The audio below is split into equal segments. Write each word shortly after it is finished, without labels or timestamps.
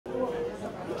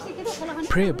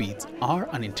Prayer beads are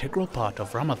an integral part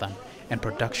of Ramadan, and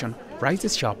production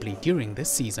rises sharply during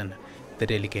this season. The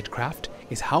delicate craft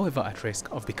is, however, at risk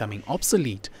of becoming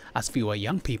obsolete as fewer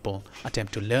young people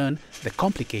attempt to learn the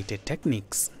complicated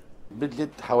techniques.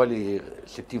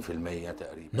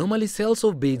 Normally, sales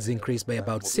of beads increase by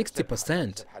about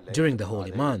 60% during the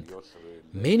holy month.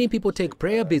 Many people take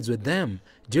prayer beads with them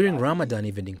during Ramadan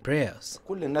evening prayers.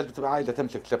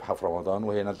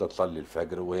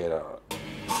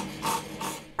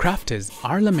 Crafters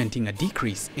are lamenting a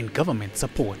decrease in government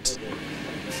support.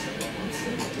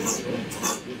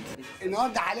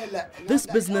 This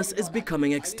business is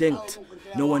becoming extinct.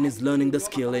 No one is learning the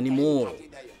skill anymore.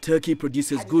 Turkey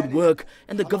produces good work,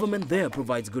 and the government there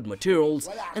provides good materials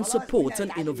and supports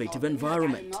an innovative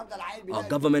environment. Our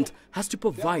government has to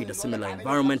provide a similar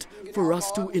environment for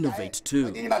us to innovate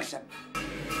too.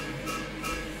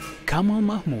 Kamal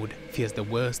Mahmood fears the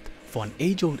worst for an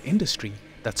age-old industry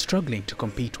that's struggling to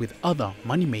compete with other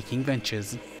money-making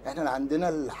ventures.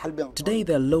 Today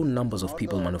there are low numbers of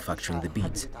people manufacturing the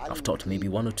beads. I've taught maybe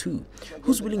one or two.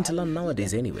 Who's willing to learn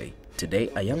nowadays anyway? Today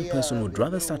a young person would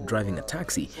rather start driving a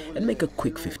taxi and make a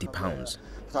quick £50.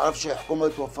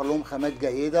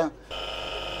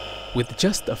 With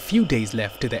just a few days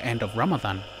left to the end of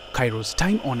Ramadan, Cairo's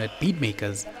time-honored bead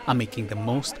makers are making the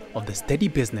most of the steady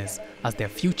business as their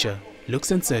future looks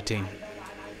uncertain.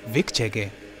 Vic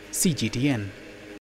Chege, CGTN.